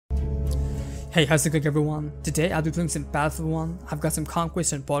Hey, how's it going everyone? Today I'll be playing some Battlefield 1. I've got some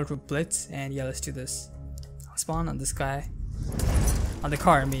Conquest and Bulletproof Blitz, and yeah, let's do this. I'll spawn on this guy. On the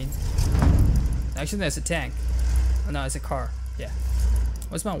car, I mean. Actually, there's a tank. Oh no, it's a car. Yeah.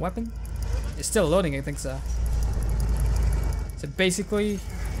 What's my weapon? It's still loading, I think so. So basically,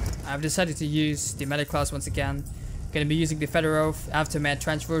 I've decided to use the medic class once again. Gonna be using the Fedorov Aftermath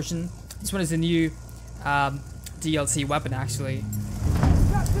Trench version. This one is a new DLC weapon actually.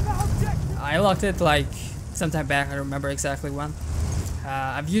 I locked it like sometime back, I don't remember exactly when.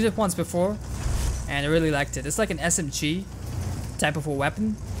 I've used it once before and I really liked it. It's like an SMG type of a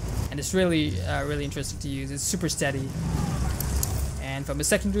weapon and it's really really interesting to use. It's super steady. And for my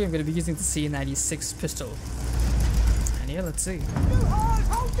secondary I'm going to be using the C96 pistol. And yeah, let's see.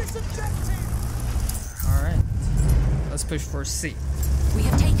 Alright, let's push for C. We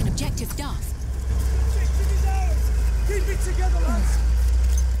have taken objective Duff. Keep it together, lads.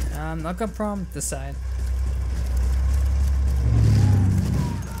 I'm not gonna from this side.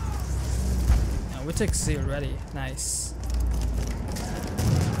 Oh, we took C already. Nice.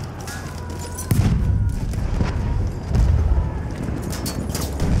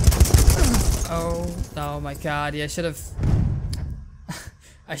 Oh my god, yeah, I should have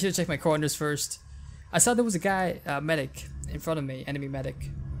I should have checked my corners first. I saw there was a guy, medic, in front of me, enemy medic.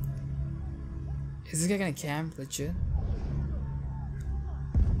 Is this guy gonna camp, legit?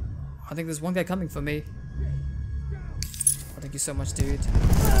 I think there's one guy coming for me. Oh, thank you so much, dude.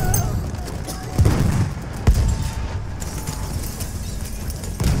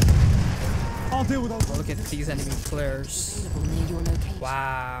 I'll deal with those. Oh, look at these enemy players.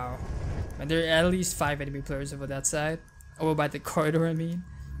 Wow. And there are at least 5 enemy players over that side. Over by the corridor, I mean.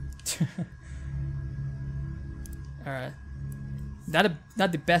 Alright. Not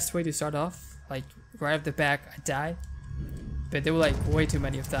the best way to start off. Like, right off the back, I die. But there were like way too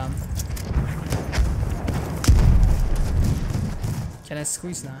many of them. Can I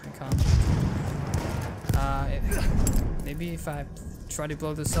squeeze now? I can't. Maybe if I try to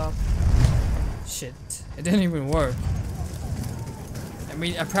blow this up. Shit, it didn't even work. I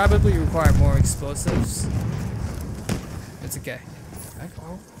mean, I probably require more explosives. It's okay.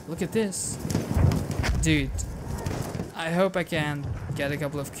 Oh, look at this. Dude, I hope I can get a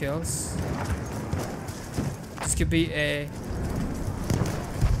couple of kills. This could be a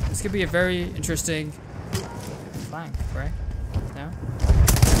very interesting flank, right? No?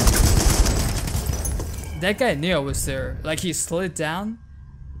 That guy Neo was there. Like he slid down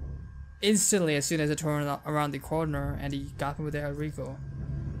instantly as soon as I turned around the corner and he got me with the Rico.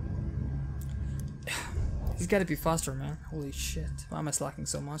 He's gotta be faster, man. Holy shit. Why am I slacking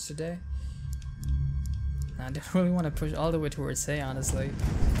so much today? I don't really want to push all the way towards A, honestly.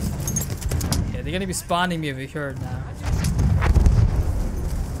 Yeah, they're gonna be spawning me over here now.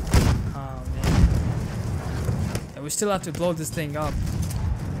 We still have to blow this thing up.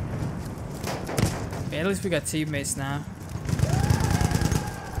 Okay, at least we got teammates now.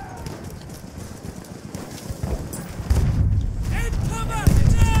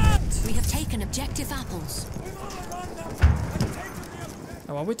 We have taken objective apples.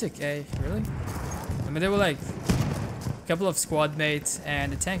 Oh, well, we took A, really? I mean, there were like a couple of squad mates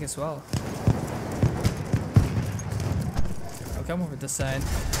and a tank as well. I'll come over this side.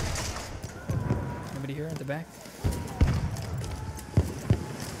 Nobody here at the back?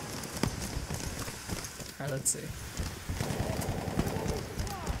 Alright, let's see.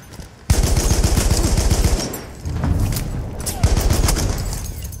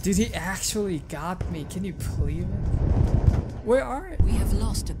 Dude, he actually got me. Can you believe it? Where are We have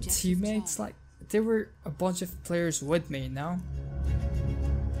lost objective teammates? John. Like, there were a bunch of players with me, no?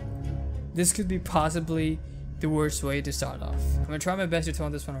 This could be possibly the worst way to start off. I'm gonna try my best to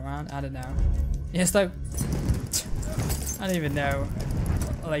turn this one around. I don't know. Yes, like, I don't even know.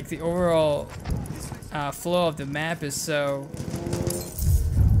 Like, the overall flow of the map is so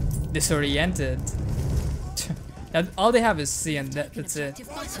disoriented. Now, all they have is C and that's it.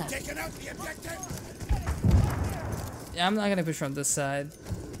 Yeah, I'm not gonna push from this side.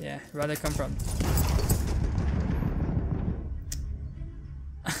 Yeah, rather come from.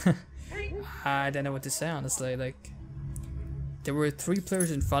 I don't know what to say honestly. Like, there were 3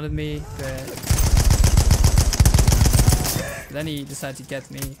 players in front of me, but then he decided to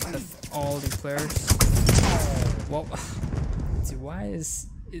get me out of all the players. Well, see, why is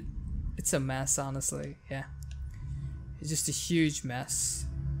it? It's a mess, honestly. Yeah, it's just a huge mess.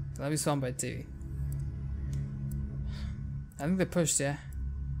 Let me spawn by 2. I think they pushed, yeah.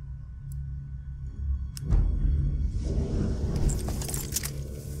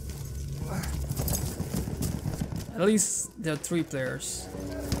 At least there are 3 players.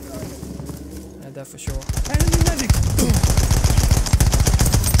 that for sure. Enemy medic!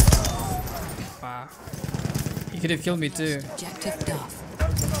 Wow. He could have killed me too. Objective Duff.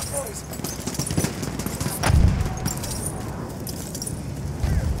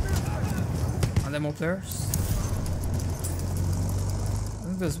 Are there more players? I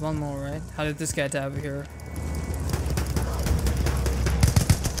think there's one more, right? How did this guy die over here?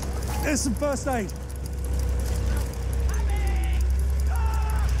 There's some first aid.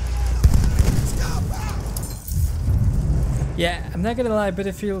 Yeah, I'm not gonna lie, but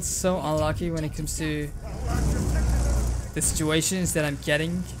it feels so unlucky when it comes to the situations that I'm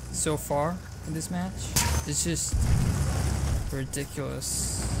getting so far in this match. It's just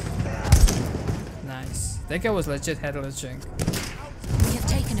ridiculous. Nice. That guy was legit headless junk. We have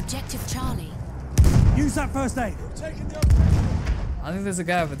taken objective Charlie. Use that first aid. I think there's a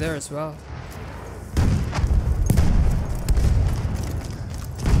guy over there as well.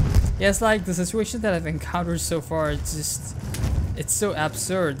 Yeah, it's like the situation that I've encountered so far, it's so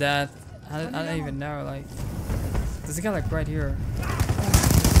absurd that I don't even know, like, there's a guy like right here.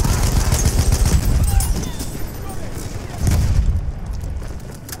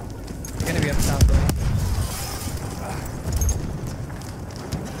 They're gonna be up top, right?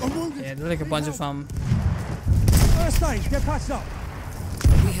 Yeah, there's like a bunch of them. First aid, get patched up.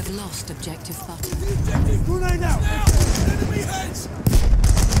 We have lost objective Butter. Grenade out. Enemy heads.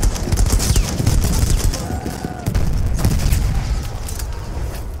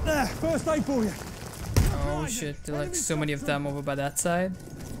 There, first aid for you. Oh shit, there are like so many of them over by that side.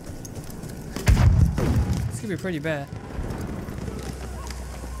 This could be pretty bad.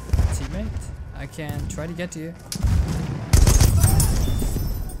 Teammate, I can try to get to you.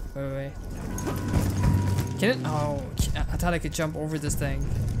 Wait. Can it? Oh, I thought I could jump over this thing.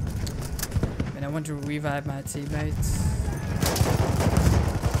 And I want to revive my teammates.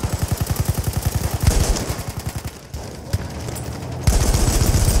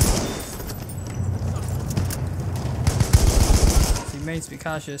 Teammates, be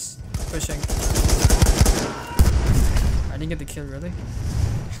cautious. Pushing. I didn't get the kill, really.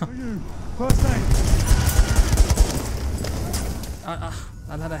 First aid.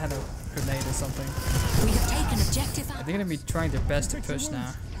 I thought I had a grenade or something. We have taken objective They're gonna be trying their best to push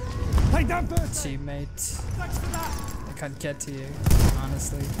now. Take down first aid. Teammate. I can't get to you,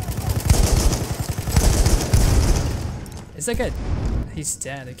 honestly. It's like a... He's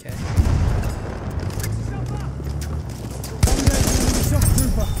dead, okay. Shock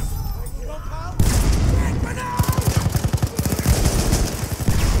trooper.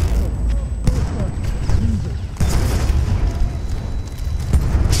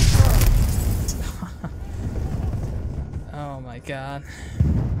 Oh my god.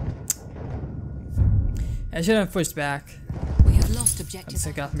 I should have pushed back. We have lost objective. This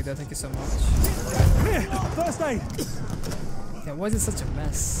got me though, thank you so much. Here, first aid. Yeah, why is it such a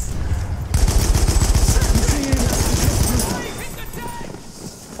mess?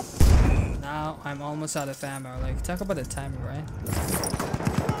 Now I'm almost out of ammo. Like, talk about the timing, right?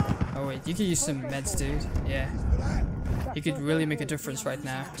 Oh wait, you could use some meds, dude. Yeah. You could really make a difference right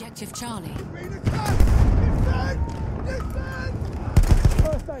now. Objective Charlie.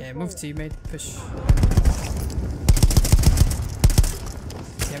 Yeah, move teammate, push.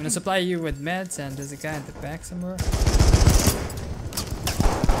 Yeah, I'm gonna supply you with meds and there's a guy in the back somewhere.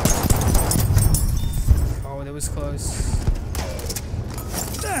 Oh, that was close.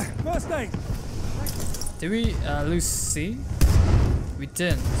 There, first aid. Did we lose C? We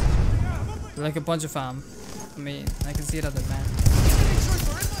didn't. Like a bunch of them. I mean, I can see it on the map.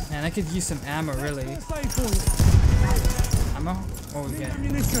 Man, I could use some ammo, really. First aid for you. Ammo? Oh, yeah. We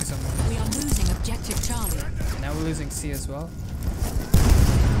are losing objective Charlie. Now we're losing C as well.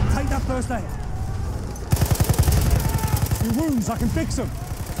 Take that first aid. Your wounds, I can fix them.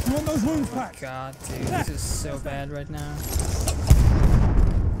 You want those wounds packed? God, dude, this is so bad right now.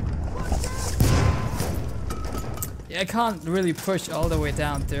 Yeah, I can't really push all the way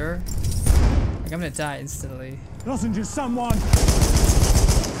down there. Like, I'm gonna die instantly. Lozenge, someone.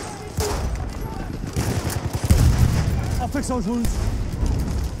 I'll fix those wounds.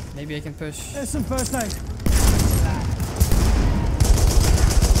 Maybe I can push. There's some first aid.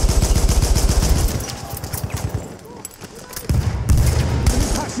 Let me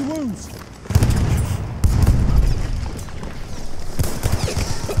patch your wounds.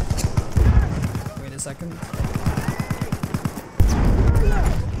 Wait a second.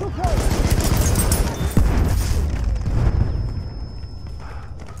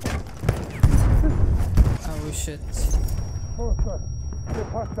 Oh shit. Get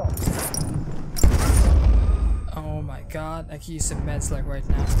patched up. could use some meds like right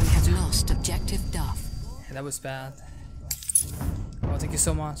now. We have lost objective Duff. Yeah, that was bad. Oh, thank you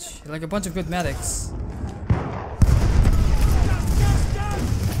so much. You're like a bunch of good medics.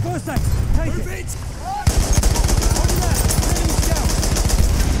 First aid, take Move it. it! Over there, please down.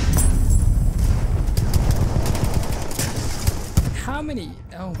 How many?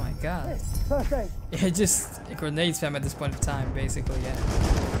 Oh my god. First aid, Yeah, just a grenade spam at this point of time, basically, yeah.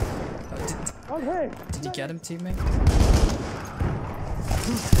 Oh, I'm here. did you get him, teammate?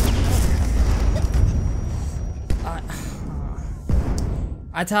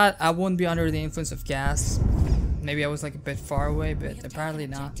 I thought I wouldn't be under the influence of gas. Maybe I was like a bit far away, We but have apparently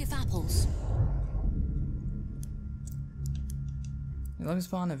taken not. objective apples. Let me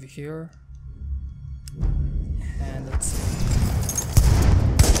spawn over here. And let's see.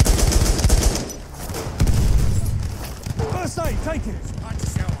 First aid, take it. Watch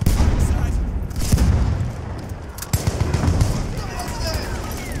yourself. Inside.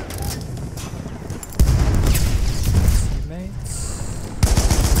 Teammates.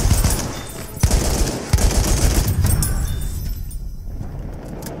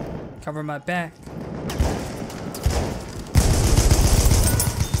 Cover my back.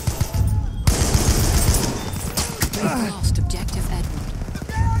 We have lost objective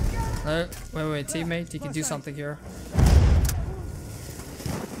Edward. Wait, teammate, you can do something here.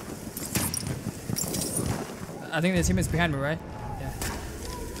 I think the teammate's behind me, right? Yeah.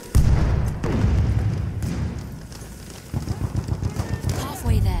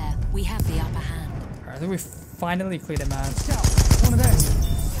 Halfway there, we have the upper hand. Alright, I think we finally cleared him out. Scout, one of them.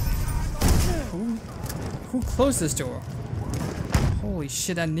 Who closed this door? Holy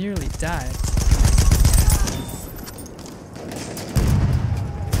shit, I nearly died.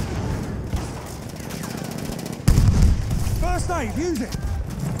 First aid, use it.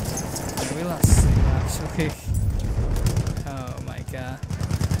 We lost him, actually. Oh my god.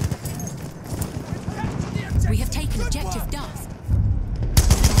 We have taken objective Duff. The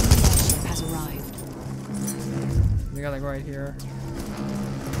airship has arrived. They got like right here.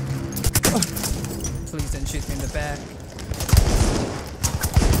 Please don't shoot me in the back.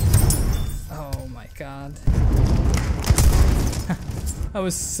 Oh my god. I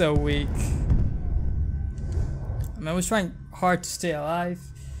was so weak. I mean, I was trying hard to stay alive,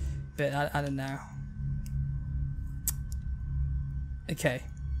 but I don't know. Okay,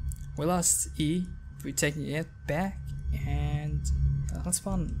 we lost E. We're taking it back, and let's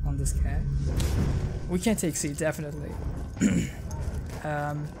spawn on this guy. We can't take C, definitely.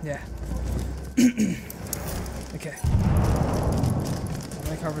 Yeah. Okay. I'm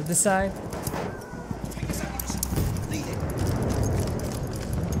gonna cover this side.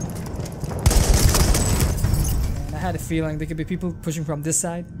 And I had a feeling there could be people pushing from this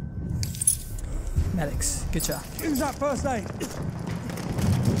side. Medics, good job. Use that first aid.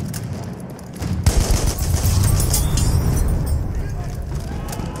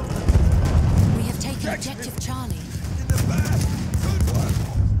 We have taken objective Charlie. In the back. Good work.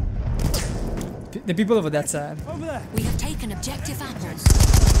 The people over that side. Over there. We have taken objective apples.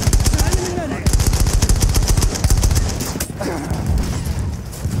 Enemy medic.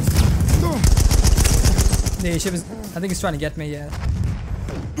 The ship is. I think it's trying to get me. Yeah.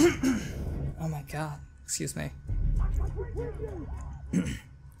 Oh my god. Excuse me. Oh,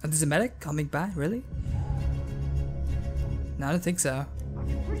 there's a medic coming by. Really? No, I don't think so.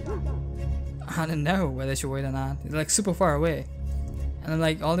 I don't know whether I should wait or not. They're like super far away, and I'm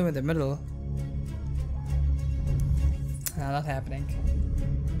like all the way in the middle. No, not happening.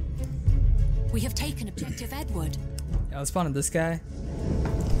 We have taken objective Edward. Yeah, let's spawn on this guy.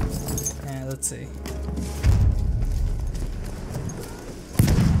 And let's see.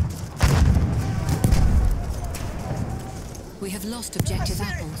 We have lost objective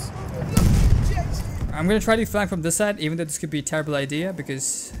apples. I'm gonna try to flank from this side, even though this could be a terrible idea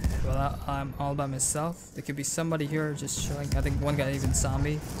because, well, I'm all by myself. There could be somebody here just chilling. I think one guy even saw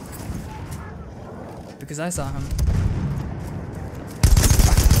me because I saw him.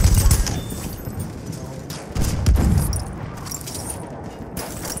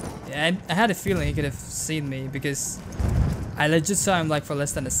 Yeah, I had a feeling he could have seen me because I legit saw him like for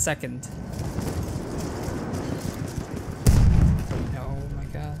less than a second. Oh my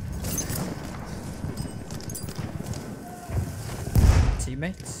god.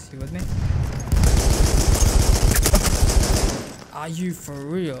 Teammates, you with me? Are you for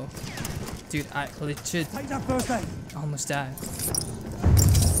real? Dude, I legit Take that first aid. almost died.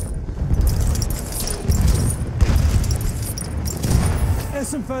 There's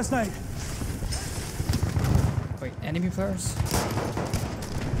some first aid. Wait, enemy players?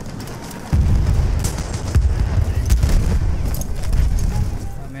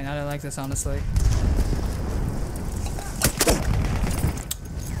 like this, honestly.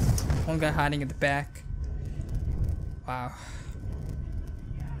 One guy hiding at the back. Wow.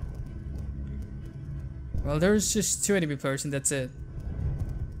 Well, there's just 2 enemy players and that's it.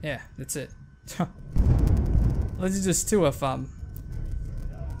 Yeah, that's it. Let's just 2 of them.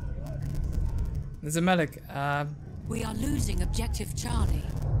 There's a medic. We are losing objective Charlie.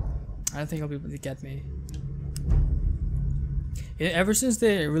 I don't think he'll be able to get me. Yeah, ever since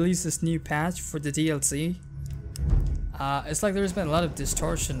they released this new patch for the DLC, it's like there's been a lot of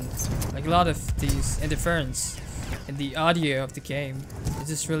distortion, like a lot of these interference in the audio of the game. It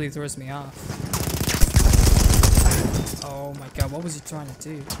just really throws me off. Oh my god, what was he trying to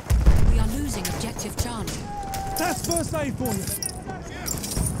do? We are losing objective Charlie. That's first aid for you.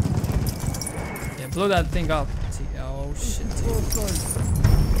 Yeah, blow that thing up. See, oh shit, dude.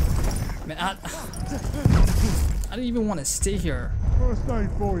 Man, I don't even want to stay here. First aid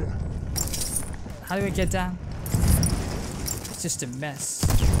for you. How do I get down? It's just a mess.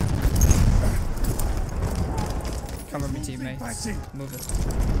 Cover me, teammates. Move it.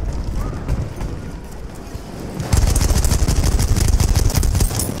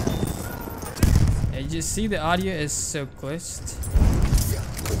 Yeah, you just see the audio is so glitched.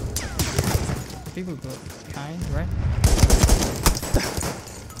 People go kind, right?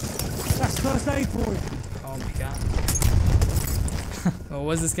 That's first aid for you. Oh my god. What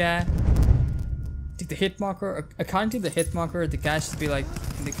was this guy? Take the hit marker. According to the hit marker, the guy should be like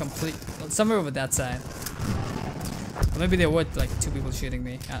in the complete somewhere over that side. Or maybe there were like 2 people shooting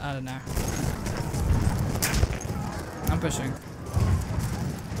me. I don't know. I'm pushing.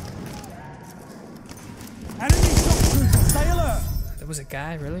 Enemy shock trooper, stay alert. There was a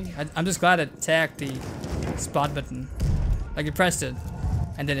guy, really? I'm just glad I tagged the spot button. Like I pressed it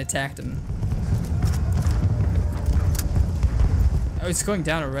and then attacked him. Oh, it's going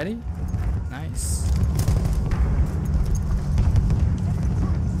down already? Nice.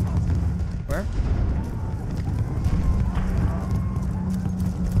 Where?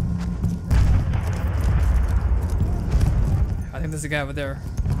 I think there's a guy over there.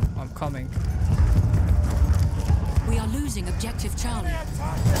 I'm coming. We are losing objective Charlie.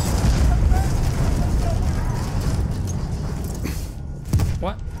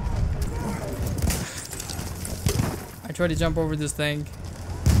 What? I tried to jump over this thing.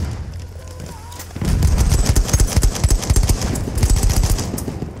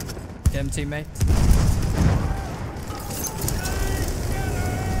 Get him, teammate.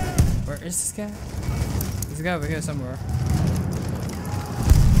 Where is this guy? There's a guy over here somewhere.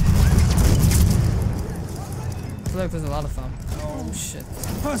 I feel like there's a lot of them. Oh shit.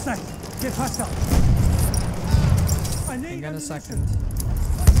 First aid. Get patched up. I need Hang on a ammunition. second.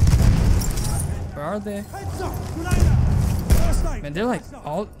 Where are they? Heads up. Grenade out. First aid. Man, they're like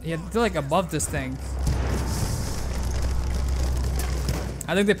all, yeah, they're like above this thing.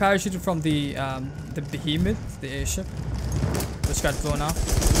 I think they parachuted from the behemoth, the airship, which got blown off.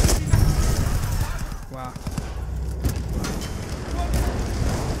 Wow.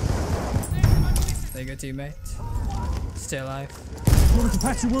 There you go, teammate. Stay alive. You want me to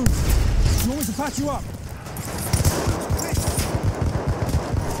patch your wounds? You want me to patch you up?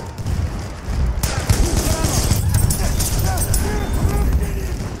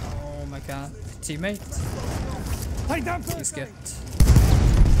 Oh my god. Teammate. Take down He first aid. skipped.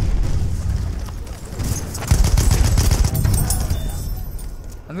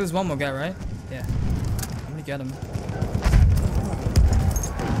 I think there's one more guy, right? Yeah. I'm gonna get him.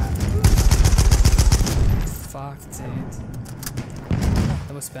 Fuck, dude.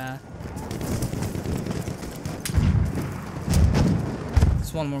 That was bad.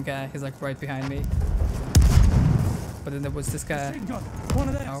 There's one more guy. He's like right behind me. But then there was this guy. Machine gun. One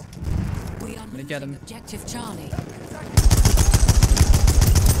of them. Oh, We are gonna get him. losing objective Charlie.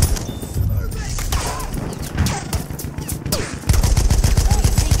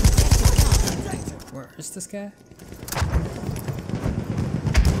 where is this guy?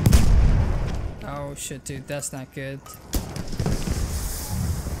 Oh shit, dude, that's not good.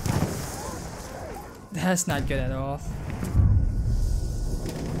 That's not good at all.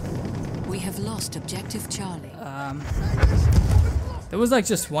 We have lost objective Charlie. There was like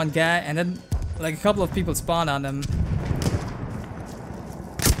just one guy, and then like a couple of people spawned on him.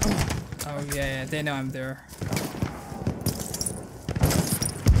 Oh yeah, they know I'm there.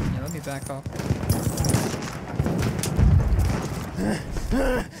 Yeah, let me back off.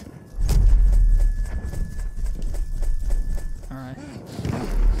 Alright.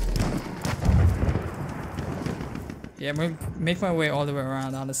 Yeah, I'm gonna make my way all the way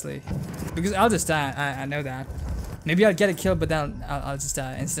around, honestly. Because I'll just die, I know that. Maybe I'll get a kill, but then I'll just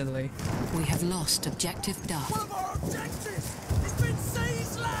die instantly. We have lost objective Duff. One of our objectives! It's been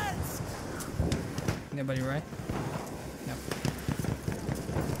seized, lads! Nobody, right? No.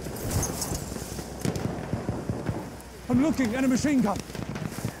 I'm looking at a machine gun.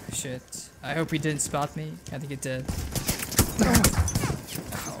 Shit. I hope he didn't spot me. I think it did.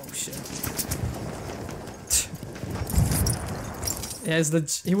 Oh shit. Yeah,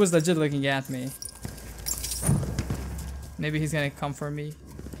 he was legit looking at me. Maybe he's gonna come for me.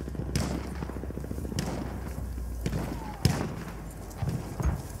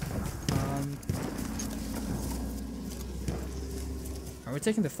 Are we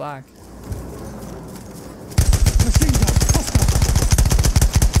taking the flag? Machine gun. Hostile.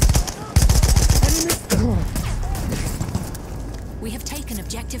 Enemy. We have taken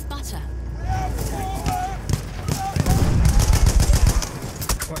objective Butter.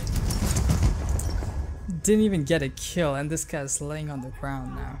 What? Didn't even get a kill, and this guy's laying on the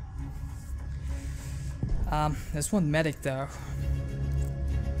ground now. There's one medic though.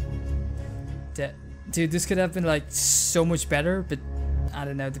 Dude, this could have been like so much better, but I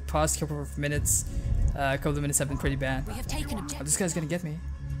don't know. The past couple of minutes have been pretty bad. We have taken Oh, objective. this guy's gonna get me.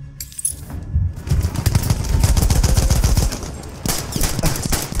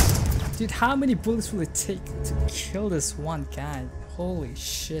 Dude, how many bullets will it take to kill this one guy? Holy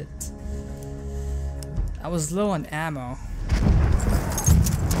shit. I was low on ammo.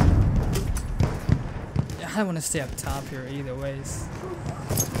 Yeah, I want to stay up top here either ways.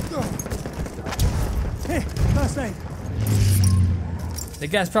 Here, first aid. The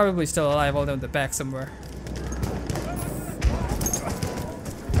guy's probably still alive, although in the back somewhere.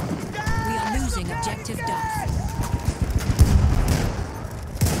 We are losing objective Duff.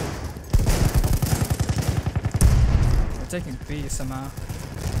 We're taking B somehow.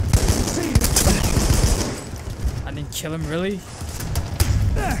 I didn't kill him, really?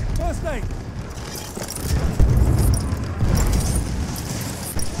 There, first aid.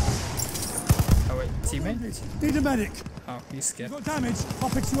 Oh wait, teammate? Need a medic. Oh, he skipped. Got damage. I'll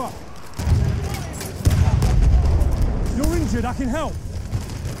pick you up. You're injured. I can help.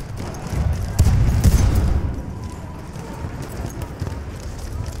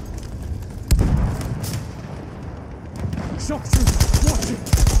 Shock trooper. Watch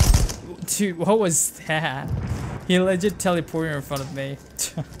it. Dude, what was that? He legit teleported in front of me.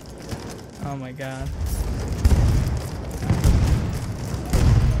 Oh my god.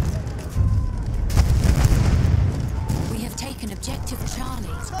 We have taken objective Charlie.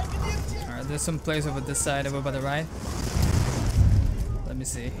 Alright, there's some place over this side, over by the right. Let me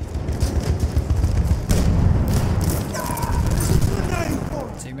see.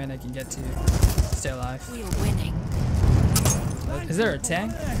 Teammate, I can get to you. Stay alive. We are winning. Is there a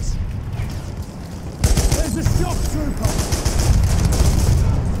tank? There's a shock trooper.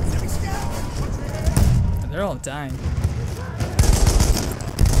 They're all dying.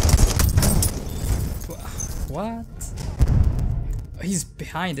 What? Oh, he's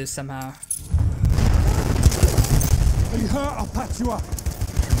behind us somehow. Are you hurt? I'll patch you up.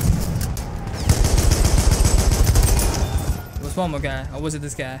 There was one more guy. Or was it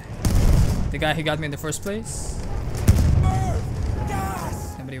this guy? The guy who got me in the first place?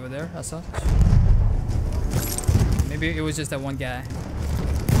 Somebody over there, I saw. Maybe it was just that one guy.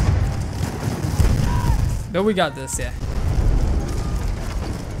 But we got this, yeah.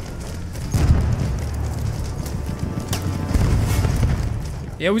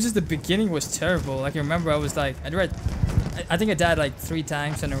 Yeah, it was just the beginning was terrible. Like, I remember I was like, I think I died like 3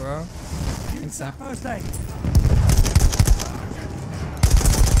 times in a row. I think so. First aid.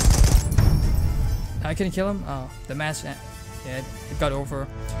 I couldn't kill him? Oh, the match, yeah, it got over.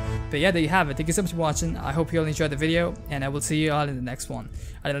 But yeah, there you have it. Thank you so much for watching. I hope you all enjoyed the video, and I will see you all in the next one.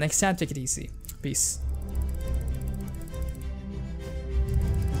 Until next time, take it easy. Peace.